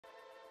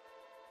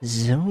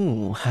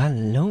So,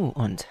 hallo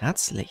und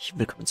herzlich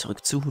willkommen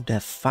zurück zu The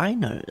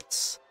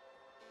Finals.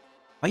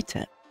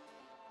 Heute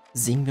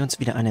sehen wir uns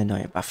wieder eine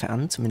neue Waffe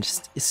an,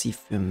 zumindest ist sie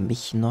für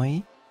mich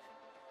neu.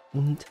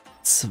 Und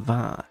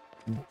zwar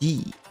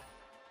die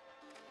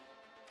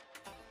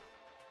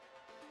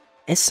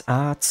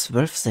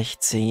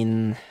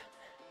SA-1216,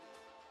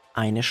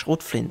 eine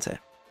Schrotflinte.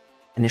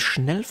 Eine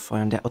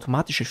schnellfeuernde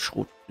automatische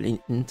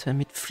Schrotflinte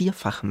mit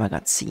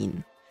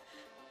Vierfachmagazin.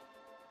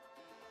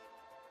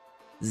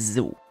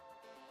 So.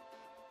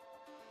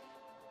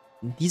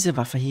 Diese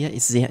Waffe hier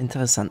ist sehr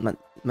interessant.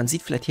 Man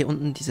sieht vielleicht hier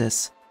unten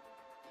dieses,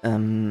 ja,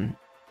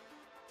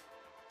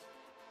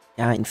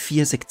 in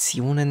 4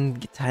 Sektionen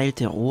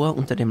geteilte Rohr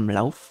unter dem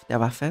Lauf der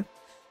Waffe.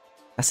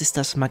 Das ist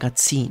das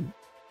Magazin.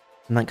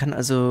 Man kann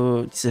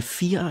also diese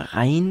 4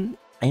 Reihen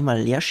einmal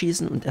leer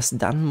schießen und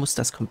erst dann muss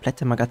das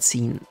komplette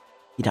Magazin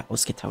wieder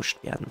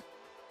ausgetauscht werden.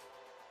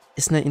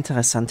 Ist eine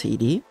interessante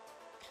Idee.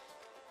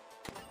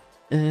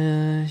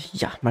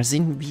 Ja, mal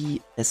sehen,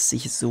 wie es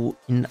sich so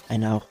in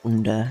einer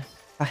Runde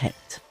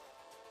verhält.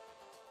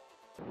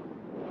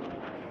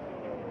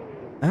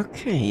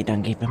 Okay,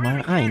 dann gehen wir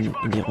mal rein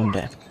in die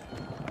Runde.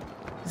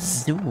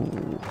 So.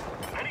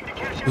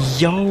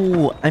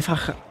 Yo,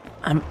 einfach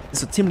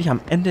so ziemlich am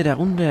Ende der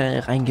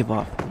Runde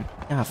reingeworfen.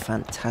 Ja,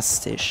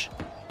 fantastisch.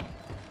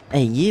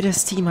 Ey,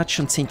 jedes Team hat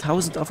schon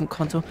 10.000 auf dem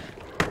Konto.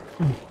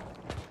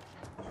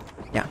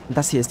 Ja, und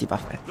das hier ist die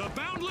Waffe.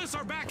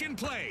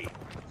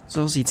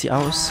 So sieht sie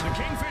aus.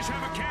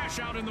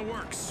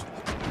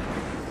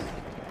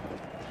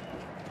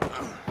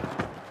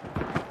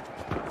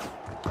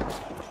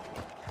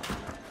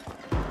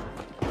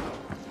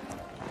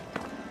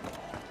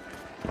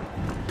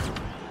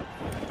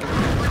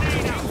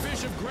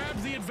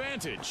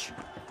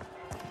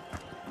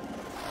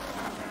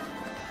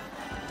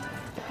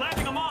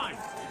 Planting a mine!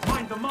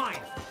 Mind the mine!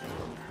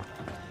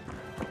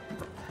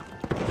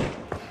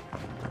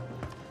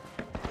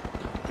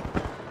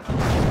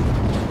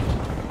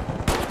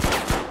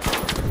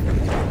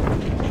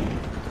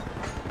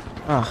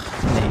 Ach,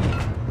 nee.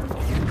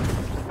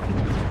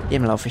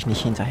 Dem laufe ich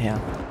nicht hinterher.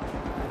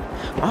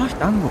 Ach,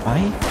 dann,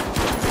 wobei.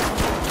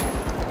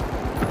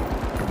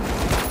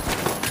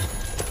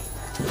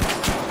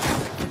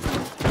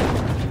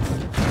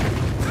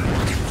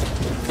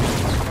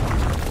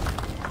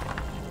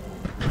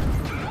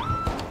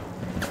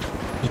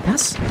 Wie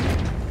das?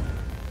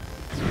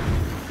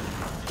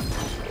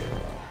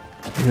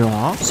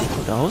 Ja, sieht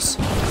gut aus.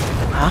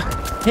 Ach,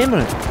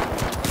 Himmel!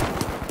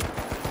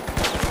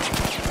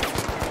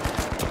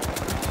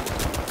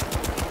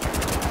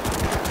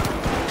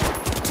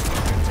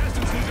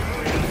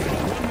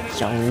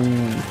 Jo.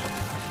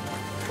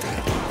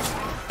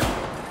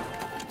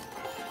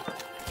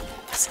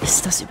 Was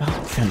ist das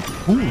überhaupt für ein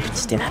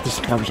Punkt? Den hatte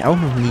ich, glaube ich, auch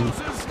noch nie.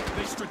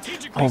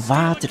 Oh,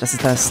 warte, das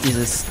ist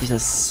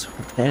dieses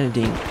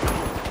Hotelding.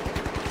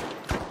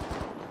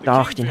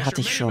 Doch, den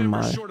hatte ich schon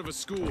mal.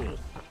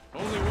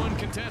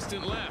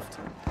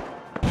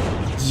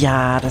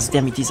 Ja, das ist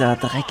der mit dieser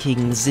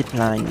dreckigen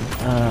Zipline.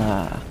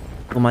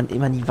 Wo man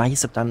immer nie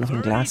weiß, ob da noch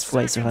ein Glas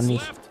vor ist oder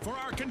nicht.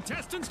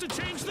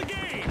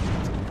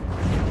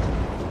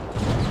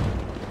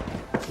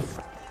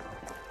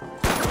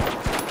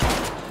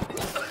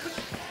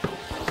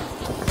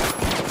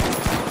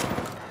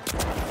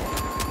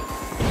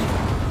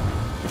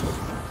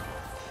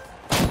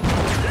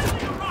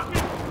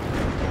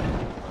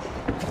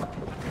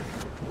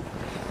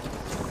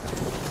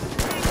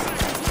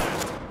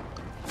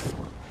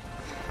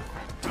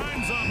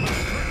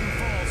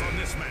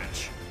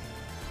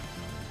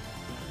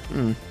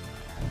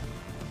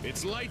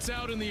 It's lights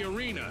out in the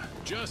arena,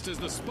 just as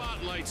the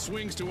spotlight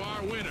swings to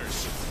our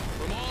winners.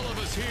 From all of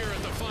us here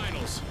at the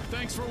finals,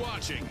 thanks for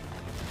watching.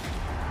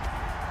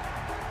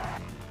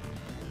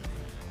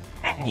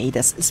 Hey,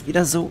 das ist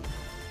wieder so.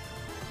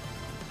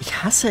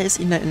 Ich hasse es,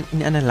 in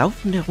eine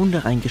laufende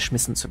Runde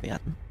reingeschmissen zu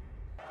werden.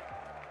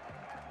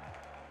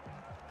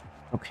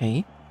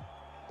 Okay.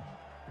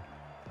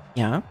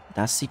 Ja,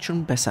 das sieht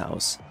schon besser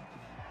aus.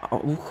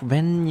 Auch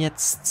wenn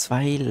jetzt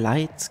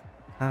 2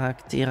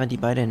 Charaktere, die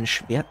beide ein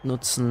Schwert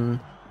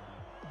nutzen,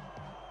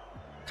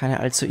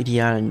 keine allzu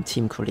idealen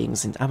Teamkollegen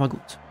sind, aber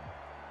gut.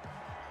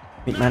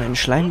 Mit meinen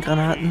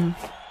Schleimgranaten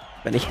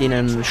werde ich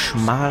denen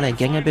schmale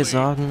Gänge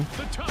besorgen,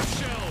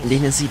 in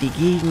denen sie die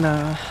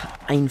Gegner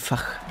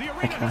einfach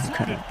wegmachen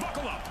können.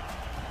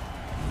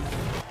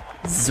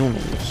 So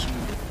nämlich.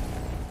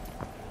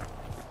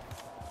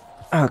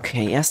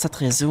 Okay, erster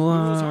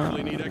Tresor.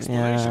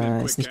 Ja,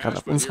 ist nicht gerade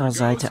auf unserer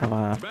Seite,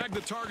 aber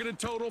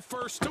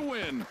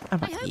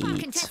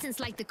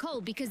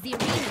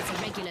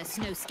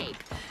geht.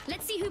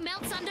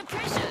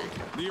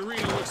 The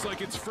arena looks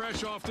like it's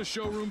fresh off the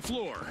showroom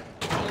floor.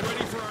 All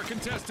ready for our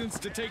contestants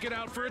to take it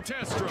out for a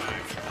test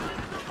drive.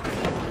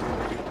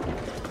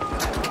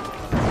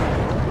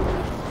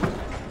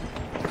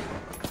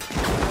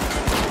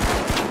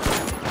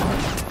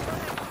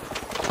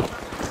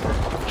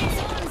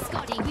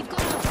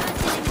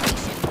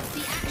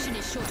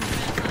 Short of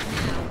red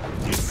now.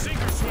 It's sink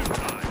or swim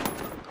time.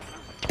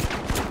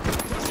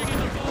 Pushing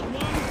into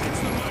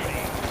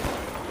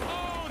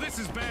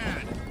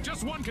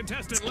One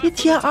contestant Was left geht for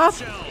the hier top ab?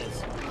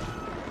 shells.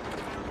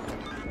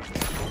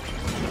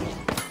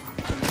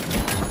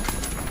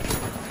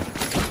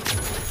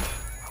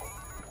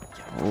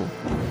 Oh.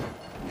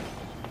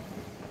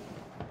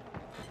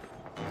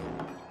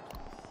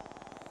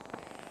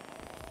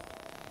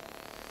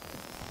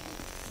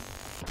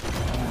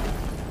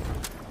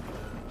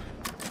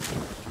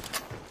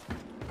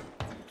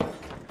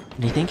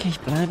 Und ich denke, ich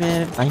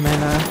bleibe bei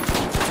meiner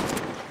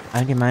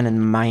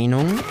allgemeinen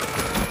Meinung.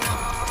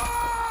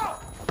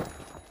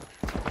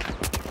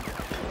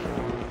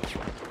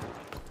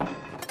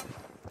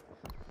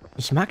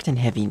 Ich mag den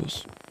Heavy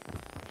nicht.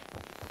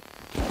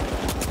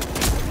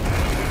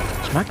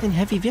 Ich mag den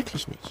Heavy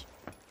wirklich nicht.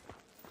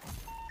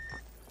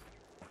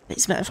 Der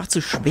ist mir einfach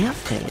zu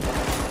schwerfällig.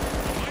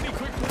 Mighty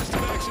quick burst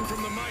of action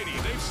from the Mighty.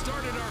 They've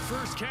started our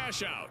first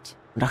cash out.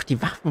 Und auch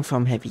die Waffen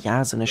vom Heavy,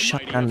 ja, so eine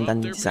Shotgun,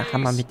 dann dieser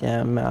Hammer, mit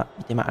dem man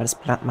alles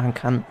platt machen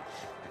kann.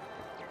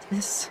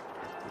 Das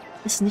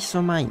ist nicht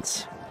so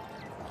meins.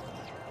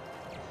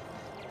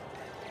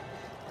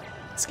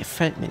 Das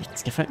gefällt mir nicht.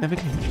 Das gefällt mir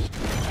wirklich nicht.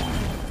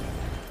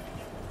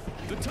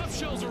 The tough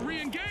shells are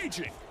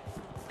re-engaging.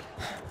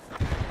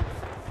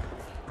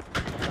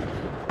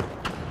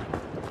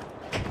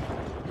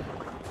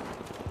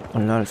 Oh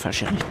lol,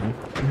 falsche Richtung.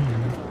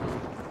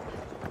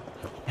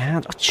 Ja,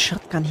 und auch die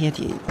Shotgun hier,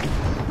 die...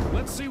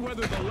 Let's see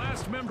whether the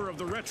last member of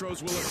the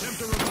Retros will attempt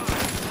to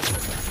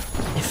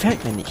revive.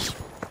 gefällt mir nicht.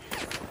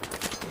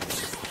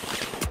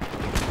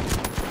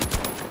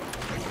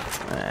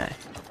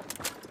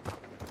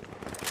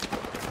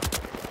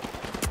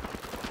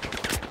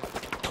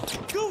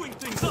 Going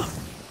things up.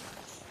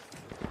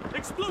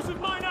 Explosive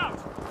mine out.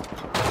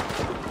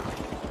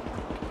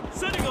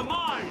 Setting a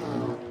mine.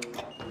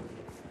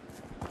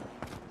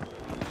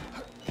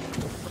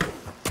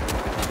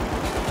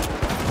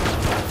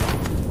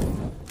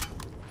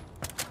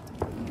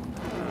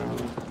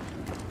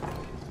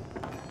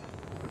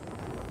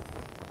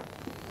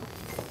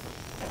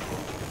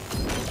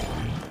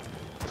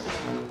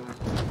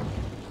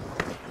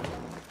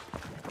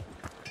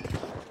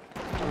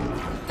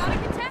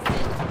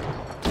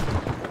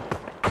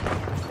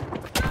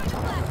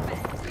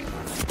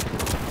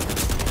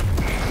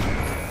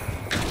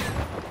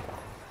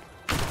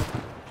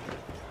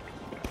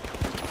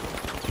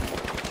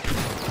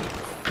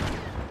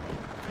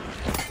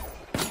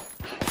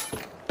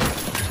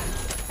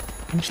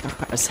 Ich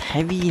doch als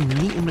Heavy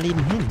nie im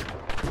Leben hin.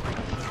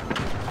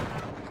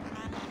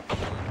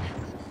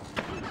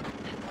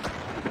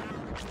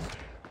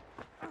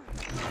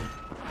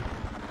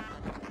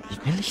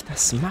 Wie will ich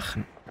das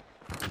machen?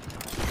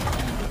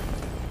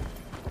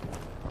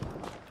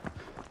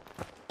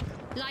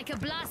 Like a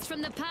blast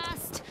from the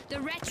past, the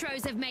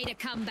Retros have made a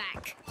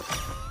comeback.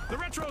 The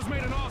Retros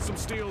made an awesome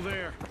steal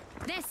there.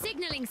 They're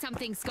signaling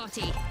something,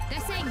 Scotty. They're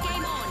saying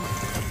game on.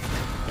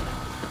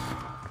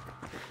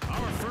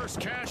 Our first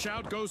cash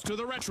out goes to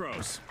the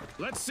Retros.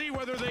 Let's see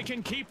whether they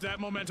can keep that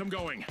momentum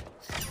going.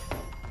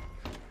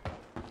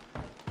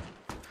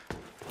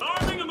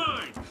 Arming a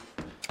mine.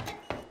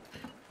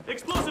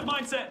 Explosive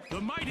mindset. The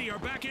Mighty are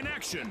back in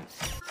action.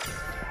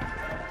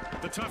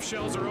 The tough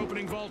shells are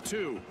opening Vault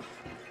 2.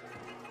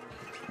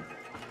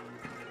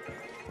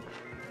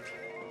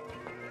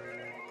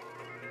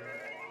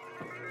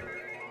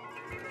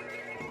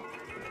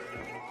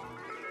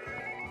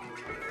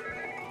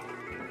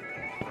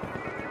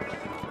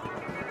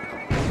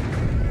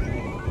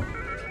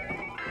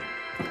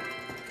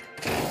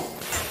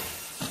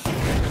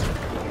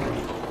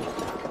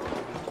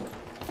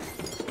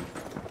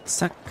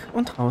 Zack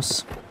und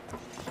raus.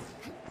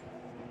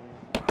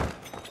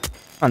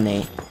 Oh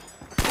nee.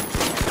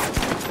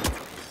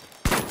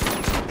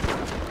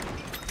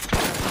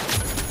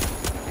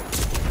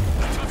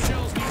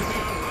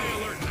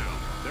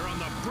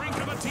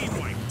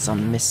 So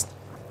ein Mist.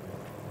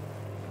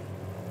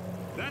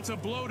 That's a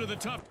blow to the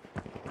top.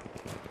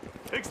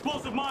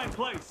 Explosive mine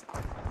placed.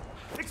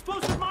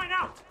 Explosive mine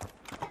out.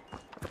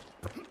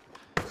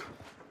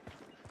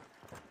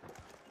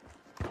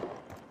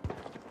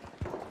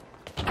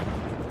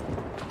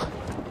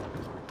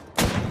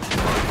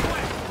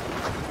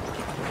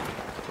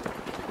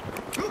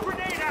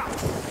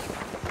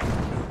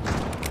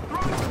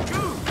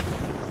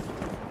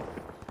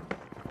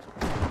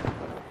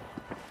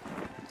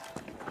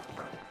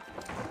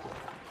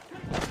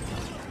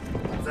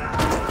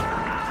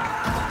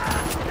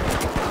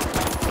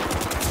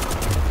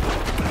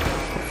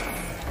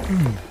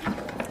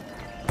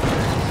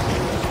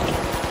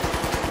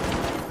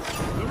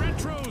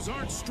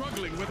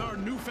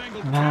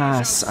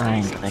 Was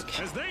ein Dreck.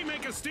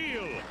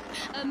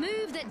 A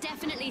move that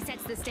definitely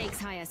sets the stakes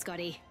higher,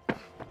 Scotty.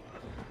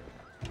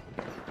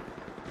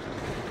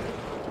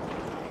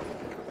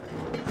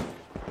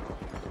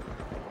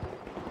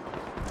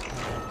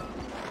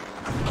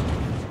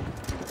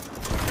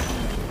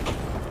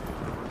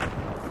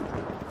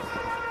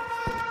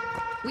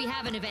 We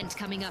have an event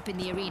coming up in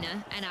the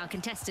arena, and our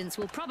contestants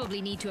will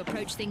probably need to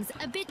approach things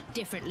a bit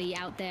differently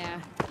out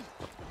there.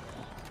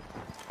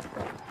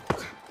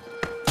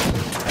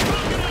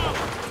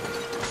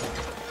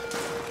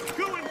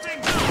 Going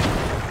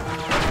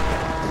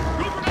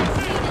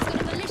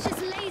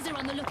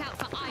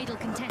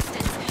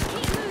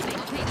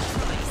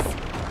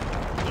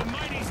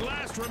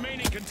last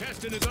remaining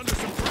contestant is under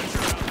some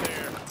pressure out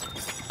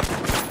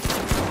there.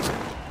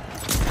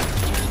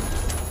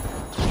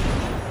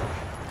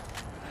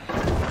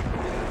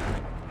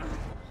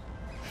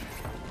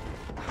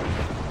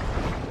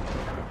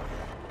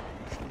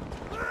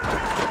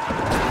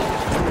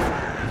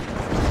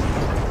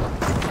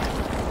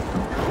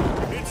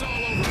 It's all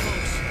over,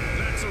 folks.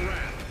 That's a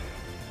wrap.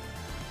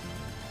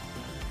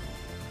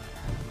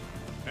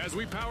 As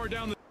we power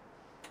down the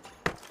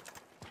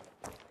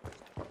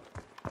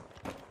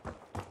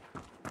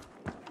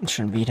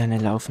Schon wieder eine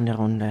laufende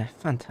Runde.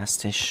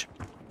 Fantastisch.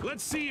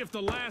 Let's see if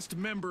the last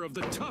member of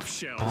the Tough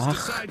Shells Ach.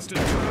 decides to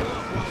turn up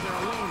while they're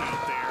alone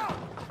out there.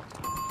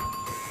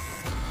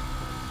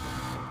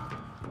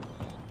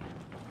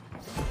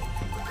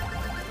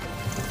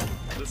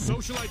 The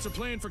socialites are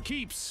playing for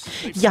keeps.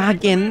 They've Ja,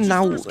 snagged the match's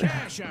genau. first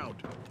cash out.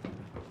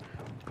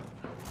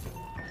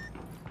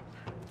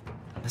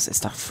 Das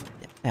ist doch...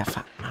 Er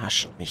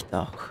verarscht mich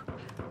doch.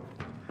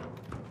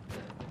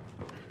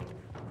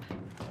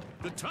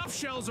 The Tough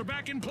Shells are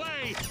back in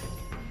play.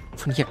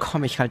 Von hier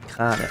komme ich halt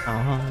gerade.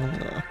 Ah.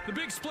 The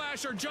Big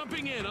Splash are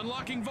jumping in,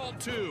 unlocking Vault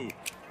 2.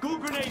 Goo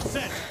grenade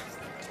set.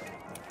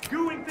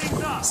 Gooing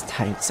things up. Das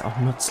Teil ist auch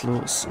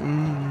nutzlos.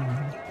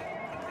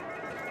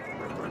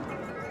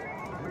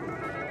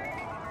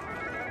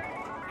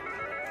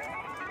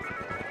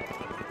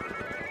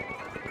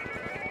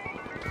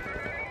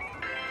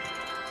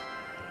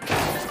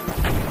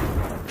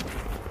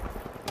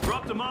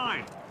 Drop the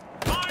mine.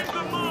 Find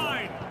the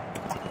mine.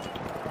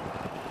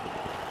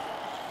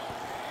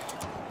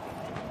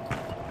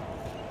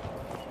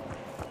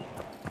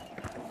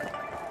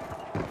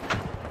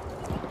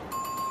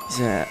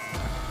 Diese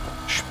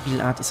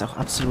Spielart ist auch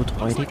absolut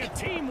Looks räudig. like a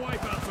team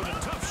wipeout for the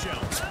Tough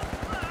Shells.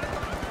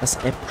 Das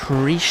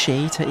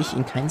appreciate ich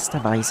in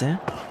keinster Weise.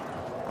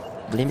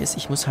 Problem ist,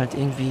 ich muss halt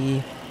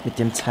irgendwie mit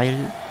dem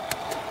Teil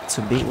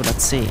zu B oder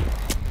C.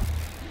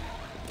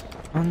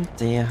 Und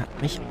der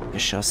hat mich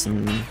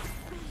abgeschossen.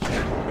 A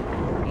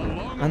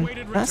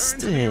long-awaited return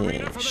to the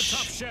arena for the Fantastisch.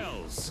 Tough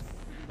Shells.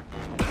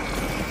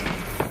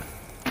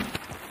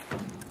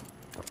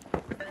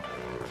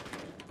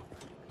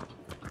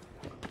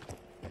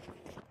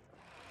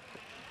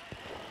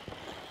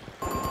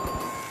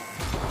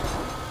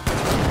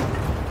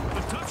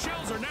 The Tough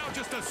Shells are now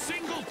just a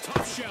single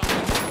Tough Shell.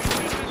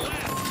 Contestant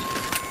left.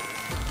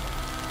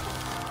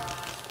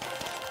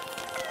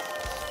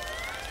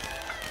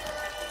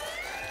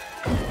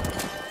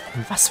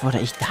 Und was wurde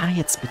ich da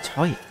jetzt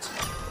betäubt?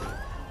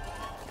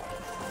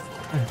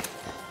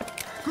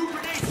 Goo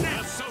grenade The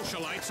set.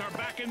 socialites are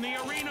back in the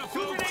arena,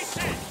 Goo grenade folks.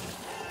 set.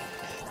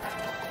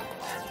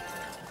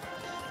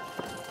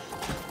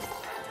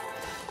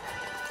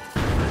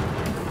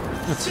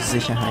 Nur zur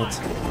Sicherheit.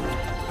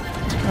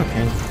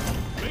 Okay.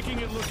 Making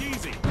it look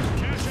easy.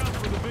 Cash out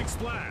for the Big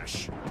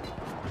Splash.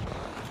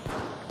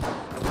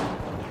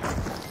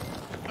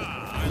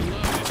 I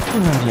love it.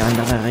 In die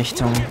andere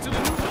Richtung. Get to the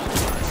new vault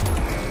first.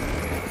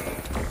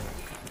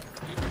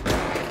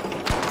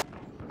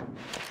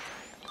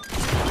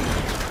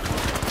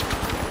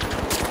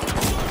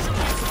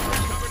 Socialites are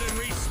recovered and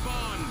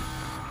respawn.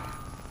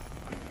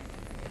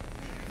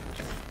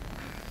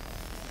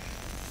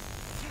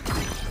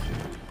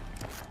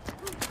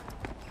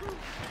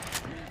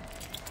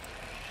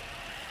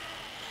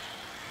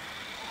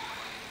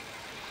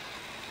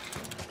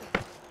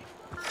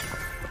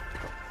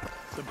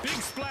 The Big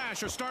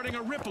Splash are starting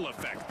a ripple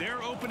effect.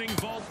 They're opening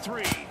Vault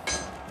 3.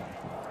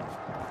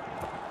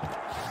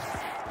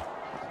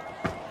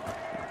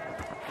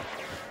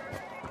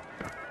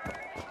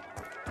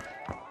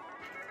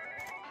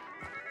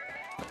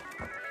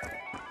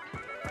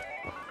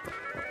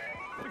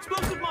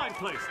 Explosive mine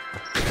placed.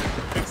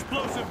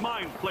 Explosive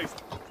mine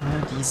placed. Ja,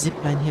 die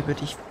Zipline hier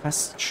würde ich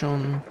fast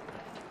schon...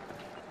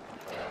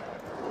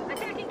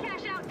 Attacking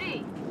cash out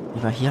D.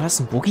 Lieber hier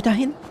lassen. Wo geht da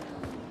hin?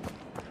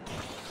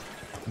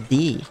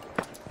 D.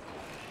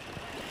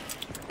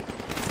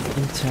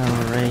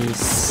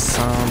 Interessante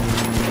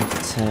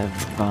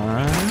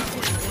Wahl.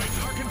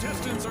 Our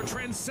contestants are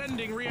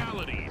transcending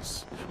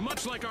realities,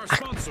 much like our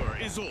sponsor,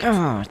 Izzle.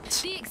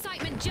 Gott. The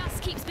excitement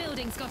just keeps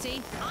building,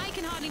 Scotty. I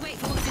can hardly wait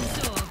for what's in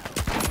store.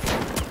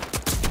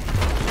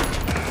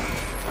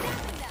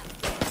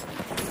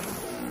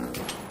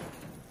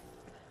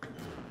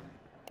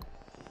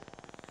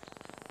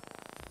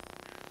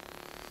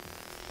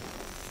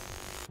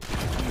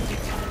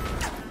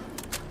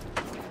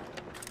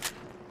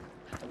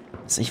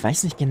 Also ich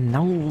weiß nicht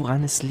genau,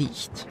 woran es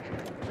liegt.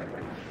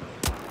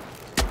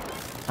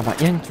 Aber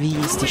irgendwie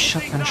ist die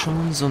Shotgun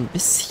schon so ein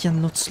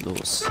bisschen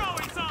nutzlos.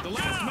 Throwing some. The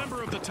last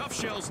member of the Tough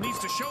Shells needs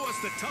to show us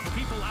that tough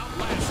people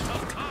outlast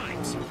tough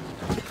times.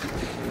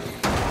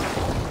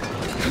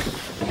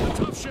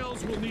 The Tough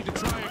Shells will need to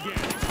try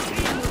again.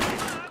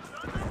 Teamwork.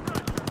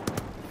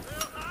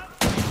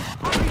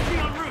 RPG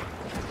en route.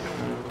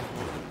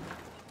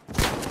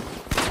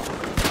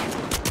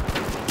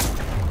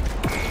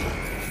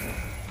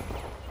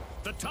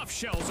 The Tough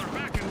Shells are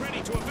back and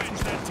ready to avenge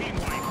that team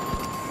wipe.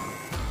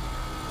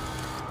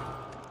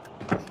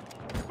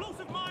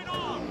 Explosive mine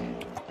on.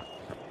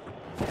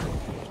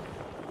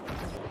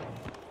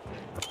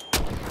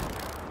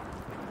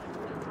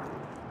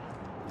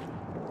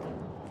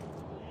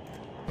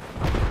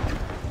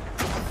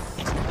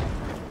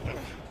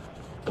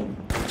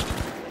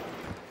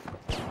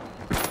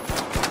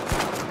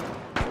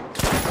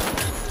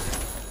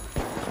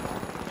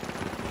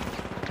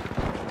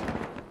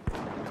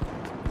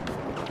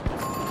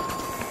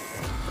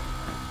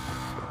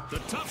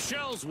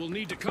 shells will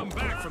need to come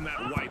back from that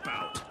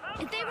wipeout.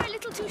 They were a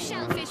little too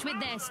shellfish with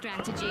their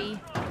strategy.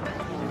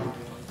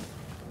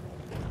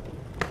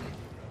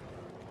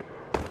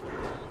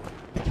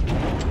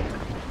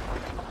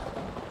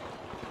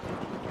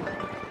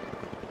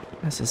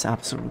 Das ist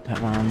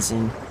absoluter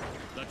Wahnsinn.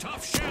 The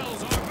tough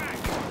shells are back.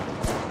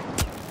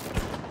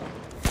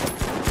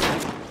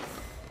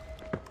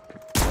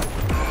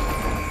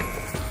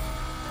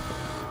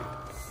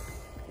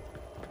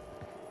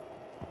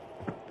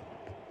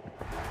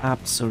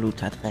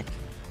 Absoluter Dreck.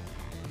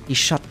 Die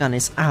Shotgun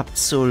ist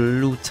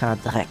absoluter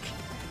Dreck.